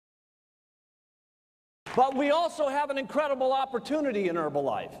But we also have an incredible opportunity in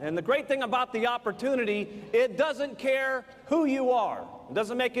Herbalife. And the great thing about the opportunity, it doesn't care who you are. It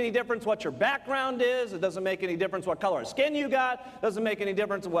doesn't make any difference what your background is. It doesn't make any difference what color of skin you got. It doesn't make any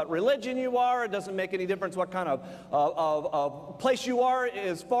difference what religion you are. It doesn't make any difference what kind of place you are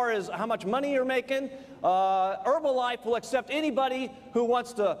as far as how much money you're making. Herbalife will accept anybody who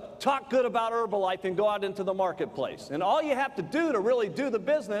wants to talk good about Herbalife and go out into the marketplace. And all you have to do to really do the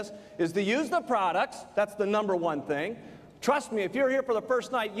business is to use the products. That's the number one thing. Trust me, if you're here for the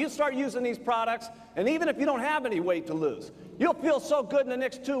first night, you start using these products, and even if you don't have any weight to lose, you'll feel so good in the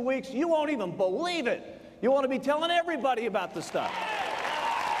next 2 weeks, you won't even believe it. You want to be telling everybody about the stuff.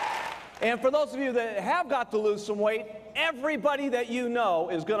 And for those of you that have got to lose some weight, everybody that you know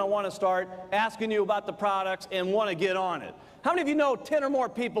is going to want to start asking you about the products and want to get on it. How many of you know 10 or more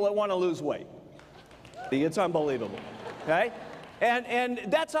people that want to lose weight? It's unbelievable, okay? And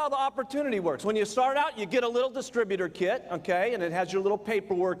that's how the opportunity works. When you start out, you get a little distributor kit, okay, and it has your little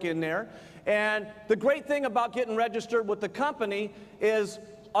paperwork in there. And the great thing about getting registered with the company is,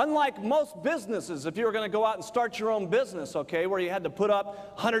 unlike most businesses, if you were going to go out and start your own business, okay, where you had to put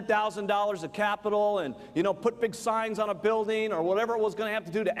up $100,000 of capital and, you know, put big signs on a building or whatever it was going to have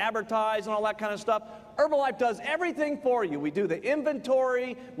to do to advertise and all that kind of stuff, Herbalife does everything for you. We do the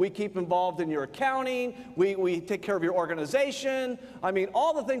inventory, we keep involved in your accounting, we take care of your organization. I mean,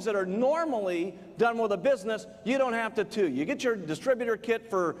 all the things that are normally done with a business, you don't have to do. You get your distributor kit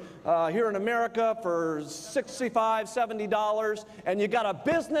for here in America for $65, $70, and you got a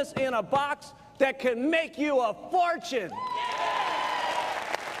business in a box that can make you a fortune.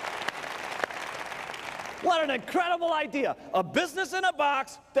 What an incredible idea. A business in a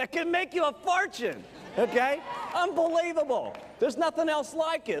box that can make you a fortune. Okay? Unbelievable. There's nothing else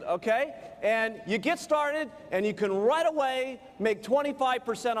like it, okay? And you get started, and you can right away make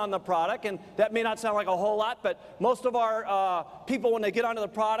 25% on the product, and that may not sound like a whole lot, but most of our people, when they get onto the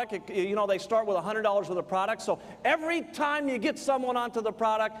product, you know, they start with $100 with the product. So every time you get someone onto the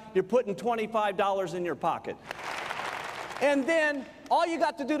product, you're putting $25 in your pocket. And then all you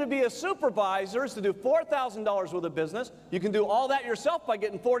got to do to be a supervisor is to do $4,000 with a business. You can do all that yourself by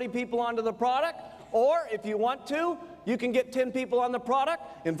getting 40 people onto the product. Or if you want to, you can get 10 people on the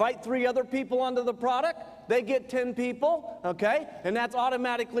product, invite 3 other people onto the product. They get 10 people, okay? And that's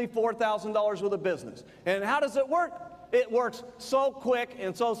automatically $4,000 with a business. And how does it work? It works so quick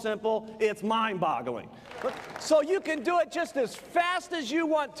and so simple, it's mind-boggling. So you can do it just as fast as you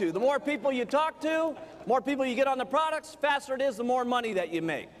want to. The more people you talk to, more people you get on the products, faster it is, the more money that you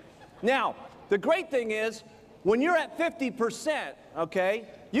make. Now, the great thing is, when you're at 50%, okay,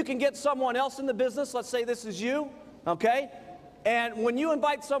 you can get someone else in the business. Let's say this is you, okay? And when you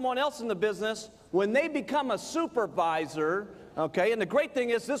invite someone else in the business, when they become a supervisor, okay, and the great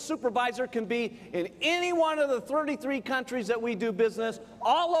thing is this supervisor can be in any one of the 33 countries that we do business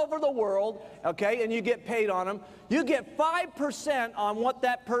all over the world, okay, and you get paid on them. You get 5% on what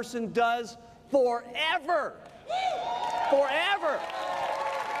that person does forever. Forever.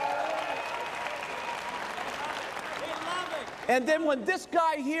 And then when this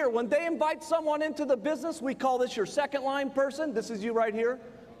guy here, when they invite someone into the business, we call this your second line person. This is you right here.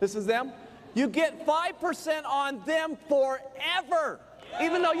 This is them. You get 5% on them forever,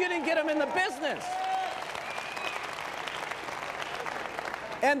 even though you didn't get them in the business.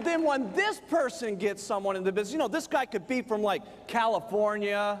 And then when this person gets someone in the business, you know, this guy could be from like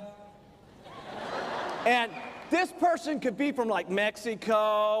California, and this person could be from like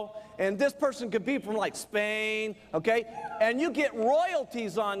Mexico, and this person could be from like Spain, okay? And you get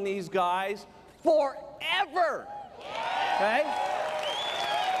royalties on these guys forever, okay?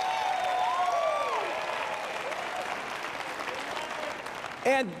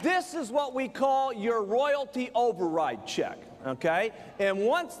 And this is what we call your royalty override check, okay? And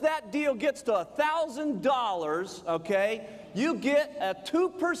once that deal gets to $1,000, okay, you get a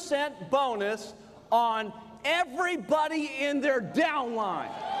 2% bonus on everybody in their downline,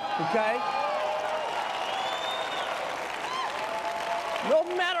 okay? No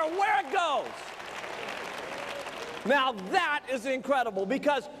matter where it goes. Now that is incredible,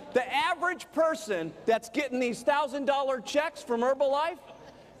 because the average person that's getting these $1,000 checks from Herbalife,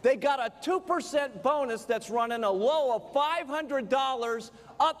 they got a 2% bonus that's running a low of $500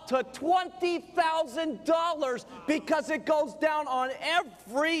 up to $20,000 because it goes down on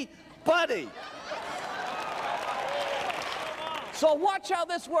everybody. So watch how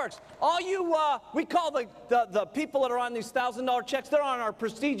this works. All you, we call the people that are on these $1,000 checks, they're on our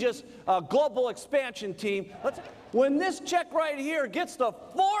prestigious global expansion team. When this check right here gets to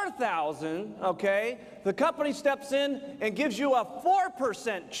 $4,000, okay, the company steps in and gives you a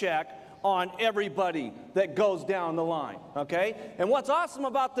 4% check on everybody that goes down the line, okay? And what's awesome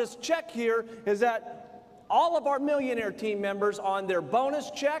about this check here is that all of our millionaire team members on their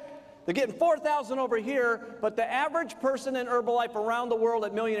bonus check, they're getting $4,000 over here, but the average person in Herbalife around the world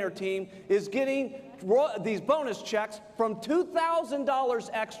at Millionaire Team is getting these bonus checks from $2,000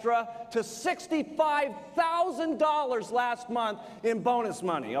 extra to $65,000 last month in bonus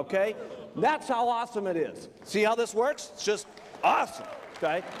money, okay? That's how awesome it is. See how this works? It's just awesome,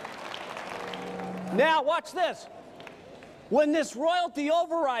 okay? Now, watch this. When this royalty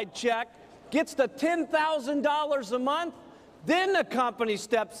override check gets to $10,000 a month, then the company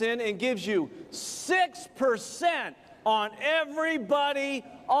steps in and gives you 6% on everybody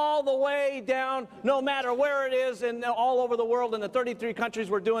all the way down, no matter where it is, and all over the world in the 33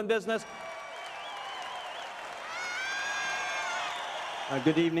 countries we're doing business.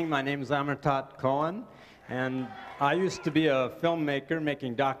 Good evening. My name is Amartat Cohen, and I used to be a filmmaker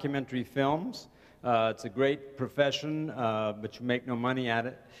making documentary films. It's a great profession, but you make no money at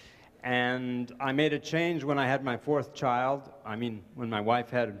it. And I made a change when I had my fourth child. I mean, when my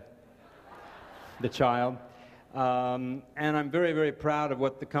wife had the child. And I'm very, very proud of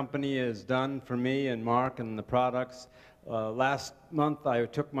what the company has done for me and Mark and the products. Last month, I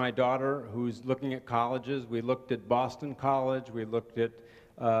took my daughter, who's looking at colleges. We looked at Boston College. We looked at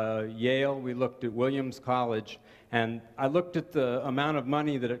Yale. We looked at Williams College. And I looked at the amount of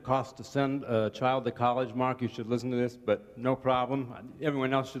money that it costs to send a child to college. Mark, you should listen to this, but no problem.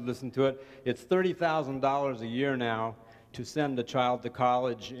 Everyone else should listen to it. It's $30,000 a year now to send a child to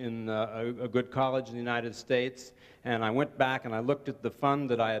college in a good college in the United States. And I went back and I looked at the fund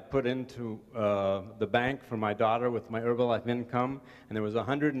that I had put into the bank for my daughter with my Herbalife income, and there was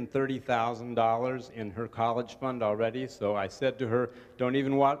 $130,000 in her college fund already. So I said to her, don't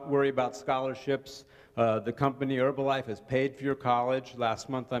even worry about scholarships. The company Herbalife has paid for your college. Last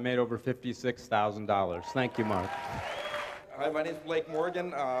month I made over $56,000. Thank you, Mark. Hi, my name is Blake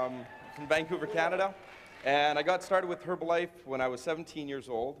Morgan from Vancouver, Canada. And I got started with Herbalife when I was 17 years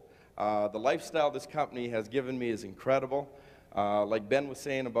old. The lifestyle this company has given me is incredible. Like Ben was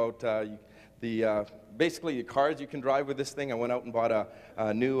saying about basically the cars you can drive with this thing, I went out and bought a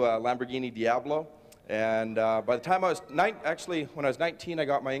new Lamborghini Diablo. And by the time I was when I was 19, I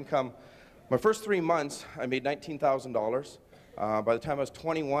got my income. My first 3 months, I made $19,000. By the time I was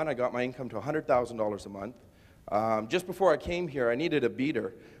 21, I got my income to $100,000 a month. Just before I came here, I needed a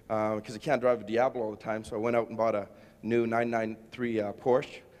beater because I can't drive a Diablo all the time, so I went out and bought a new 993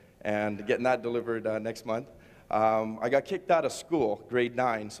 Porsche and getting that delivered next month. I got kicked out of school, grade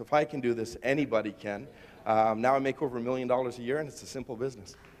 9, so if I can do this, anybody can. Now I make over $1 million a year, and it's a simple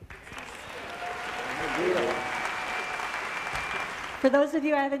business. For those of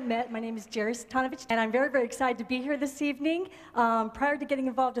you I haven't met, my name is Jerry Stanovich, and I'm very, very excited to be here this evening. Prior to getting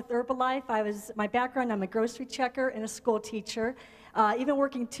involved with Herbalife, my background, I'm a grocery checker and a school teacher. Even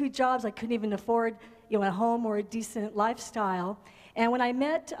working 2 jobs, I couldn't even afford a home or a decent lifestyle. And when I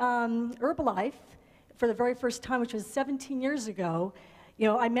met Herbalife for the very first time, which was 17 years ago,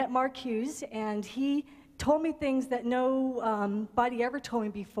 I met Mark Hughes, and he told me things that nobody ever told me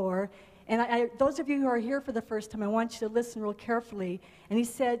before. And those of you who are here for the first time, I want you to listen real carefully. And he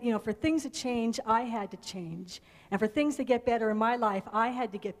said, for things to change, I had to change. And for things to get better in my life, I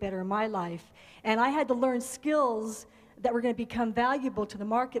had to get better in my life. And I had to learn skills that were going to become valuable to the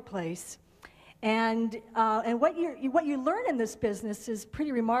marketplace. And what you learn in this business is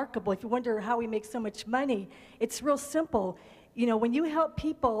pretty remarkable. If you wonder how we make so much money, it's real simple. When you help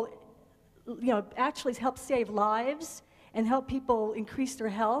people, actually help save lives and help people increase their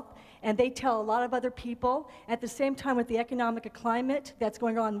health, and they tell a lot of other people, at the same time with the economic climate that's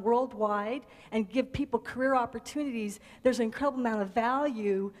going on worldwide, and give people career opportunities, there's an incredible amount of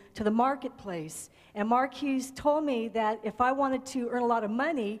value to the marketplace. And Mark Hughes told me that if I wanted to earn a lot of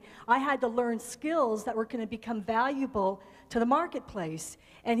money, I had to learn skills that were going to become valuable to the marketplace.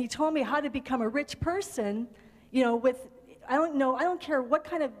 And he told me how to become a rich person, I don't care what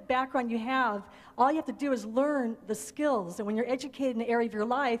kind of background you have, all you have to do is learn the skills. And when you're educated in an area of your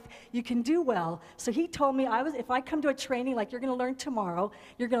life, you can do well. So he told me if I come to a training like you're going to learn tomorrow,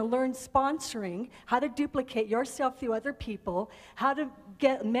 you're going to learn sponsoring, how to duplicate yourself through other people, how to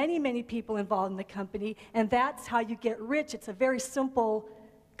get many, many people involved in the company, and that's how you get rich. It's a very simple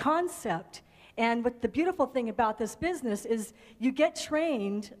concept. And what the beautiful thing about this business is you get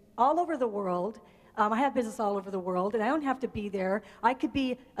trained all over the world. I have business all over the world, and I don't have to be there. I could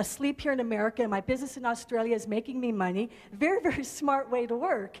be asleep here in America, and my business in Australia is making me money. Very, very smart way to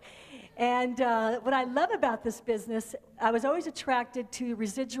work. And what I love about this business, I was always attracted to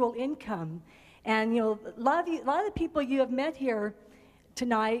residual income. And a lot of the people you have met here,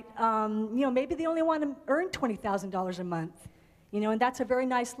 tonight, maybe they only want to earn $20,000 a month, and that's a very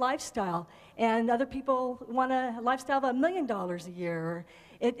nice lifestyle. And other people want a lifestyle of $1 million a year.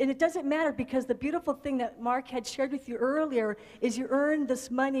 And it doesn't matter, because the beautiful thing that Mark had shared with you earlier is you earn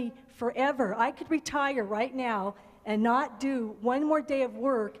this money forever. I could retire right now and not do one more day of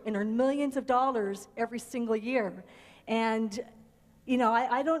work and earn millions of dollars every single year. And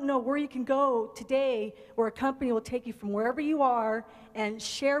I don't know where you can go today where a company will take you from wherever you are and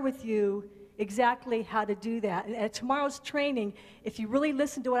share with you exactly how to do that. And at tomorrow's training, if you really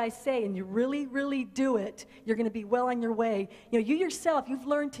listen to what I say and you really, really do it, you're going to be well on your way. You yourself, you've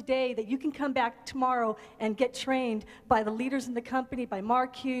learned today that you can come back tomorrow and get trained by the leaders in the company, by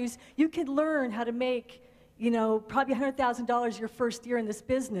Mark Hughes. You can learn how to make probably $100,000 your first year in this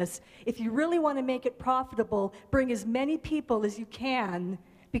business. If you really want to make it profitable, bring as many people as you can,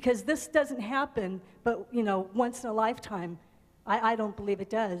 because this doesn't happen, but, once in a lifetime. I don't believe it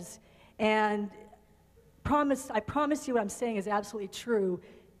does. And I promise you what I'm saying is absolutely true.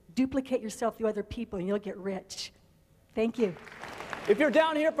 Duplicate yourself through other people and you'll get rich. Thank you. If you're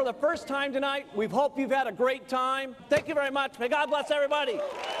down here for the first time tonight, we hope you've had a great time. Thank you very much. May God bless everybody.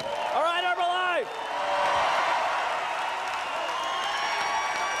 All right, Herbalife.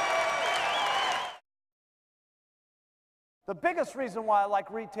 The biggest reason why I like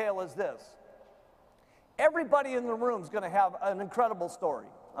retail is this. Everybody in the room is going to have an incredible story,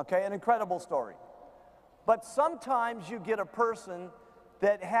 okay? An incredible story. But sometimes you get a person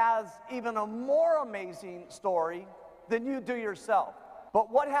that has even a more amazing story than you do yourself. But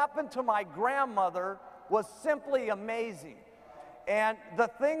what happened to my grandmother was simply amazing. And the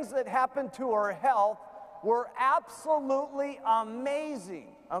things that happened to her health were absolutely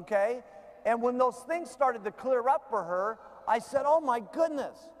amazing, okay? And when those things started to clear up for her, I said, oh my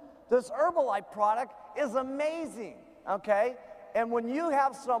goodness, this Herbalife product is amazing, okay? And when you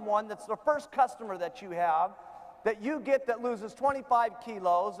have someone that's the first customer that you have, that you get that loses 25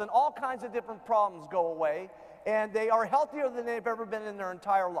 kilos and all kinds of different problems go away, and they are healthier than they've ever been in their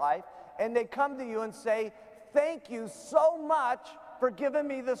entire life, and they come to you and say, thank you so much for giving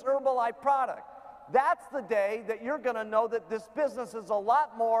me this Herbalife product. That's the day that you're gonna know that this business is a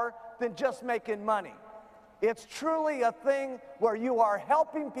lot more than just making money. It's truly a thing where you are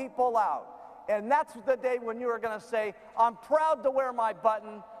helping people out. And that's the day when you are going to say, I'm proud to wear my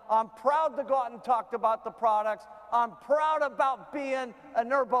button. I'm proud to go out and talk about the products. I'm proud about being an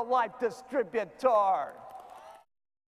Herbalife distributor.